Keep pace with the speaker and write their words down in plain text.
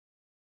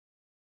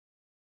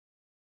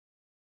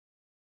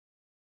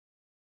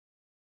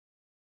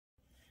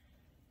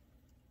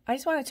I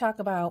just want to talk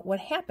about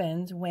what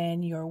happens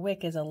when your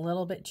wick is a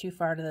little bit too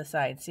far to the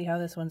side. See how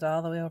this one's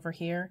all the way over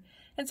here?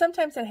 And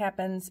sometimes it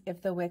happens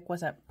if the wick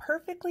wasn't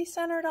perfectly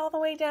centered all the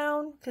way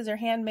down, because they're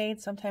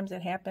handmade, sometimes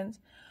it happens.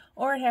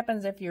 Or it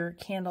happens if your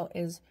candle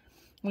is,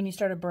 when you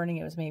started burning,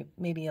 it was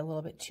maybe a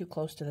little bit too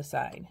close to the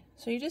side.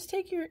 So you just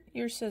take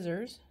your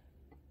scissors,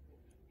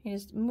 you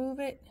just move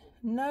it,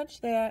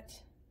 nudge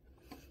that,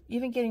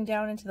 even getting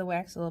down into the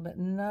wax a little bit,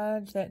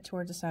 nudge that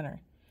towards the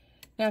center.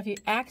 Now if you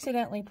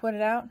accidentally put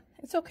it out,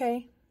 it's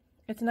okay.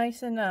 It's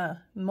nice and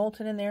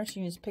molten in there, so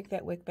you can just pick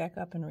that wick back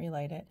up and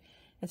relight it.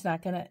 It's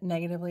not going to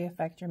negatively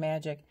affect your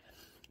magic.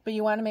 But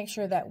you want to make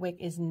sure that wick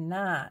is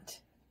not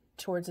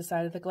towards the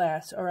side of the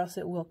glass, or else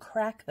it will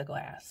crack the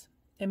glass.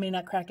 It may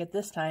not crack it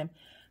this time,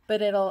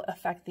 but it'll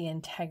affect the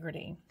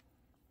integrity.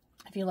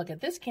 If you look at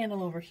this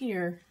candle over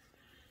here,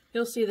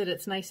 you'll see that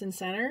it's nice and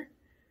center.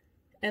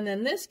 And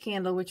then this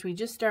candle, which we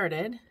just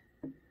started,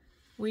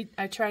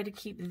 I tried to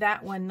keep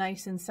that one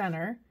nice and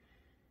center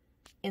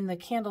in the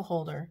candle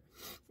holder.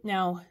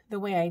 Now, the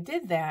way I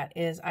did that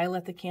is I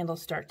let the candle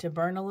start to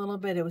burn a little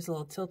bit. It was a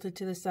little tilted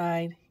to the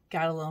side,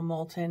 got a little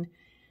molten,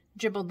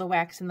 dribbled the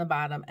wax in the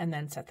bottom, and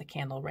then set the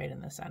candle right in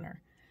the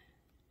center.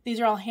 These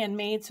are all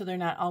handmade, so they're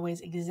not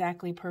always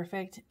exactly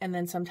perfect. And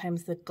then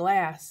sometimes the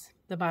glass,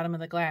 the bottom of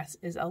the glass,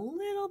 is a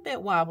little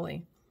bit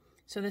wobbly.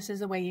 So this is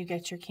the way you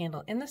get your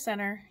candle in the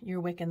center,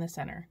 your wick in the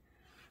center.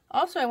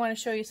 Also, I want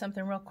to show you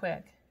something real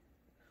quick.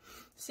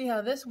 See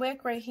how this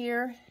wick right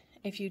here,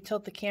 if you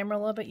tilt the camera a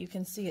little bit, you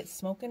can see it's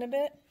smoking a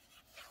bit.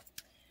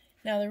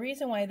 Now the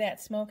reason why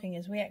that's smoking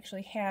is we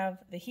actually have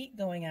the heat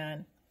going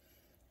on,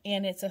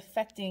 and it's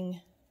affecting,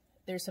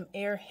 there's some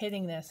air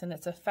hitting this, and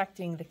it's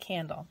affecting the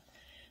candle.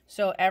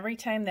 So every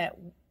time that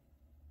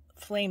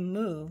flame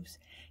moves,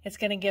 it's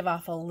going to give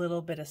off a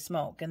little bit of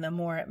smoke, and the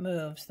more it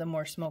moves, the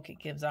more smoke it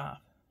gives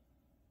off.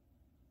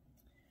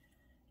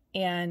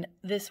 And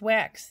this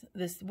wax,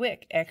 this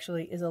wick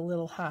actually is a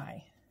little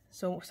high.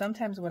 So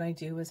sometimes what I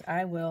do is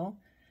I will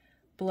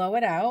blow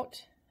it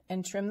out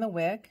and trim the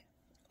wick,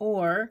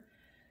 or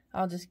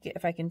I'll just get,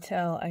 if I can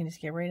tell, I can just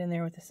get right in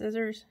there with the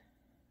scissors,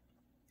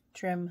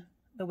 trim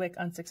the wick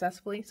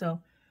unsuccessfully. So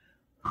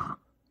you're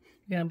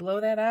going to blow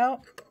that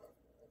out.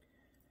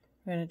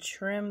 We're going to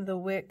trim the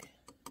wick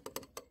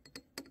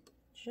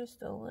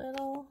just a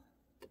little,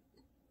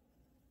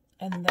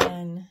 and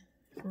then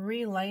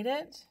relight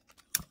it.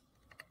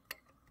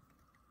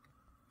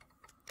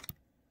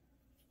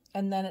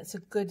 And then it's a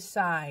good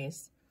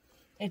size.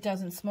 It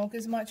doesn't smoke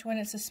as much when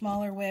it's a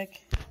smaller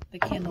wick. The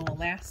candle will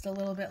last a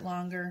little bit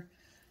longer,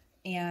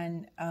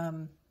 and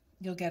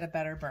you'll get a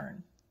better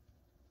burn.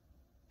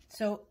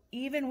 So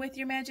even with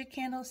your magic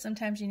candle,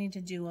 sometimes you need to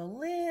do a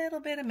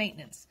little bit of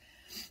maintenance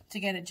to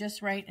get it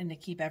just right and to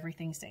keep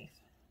everything safe.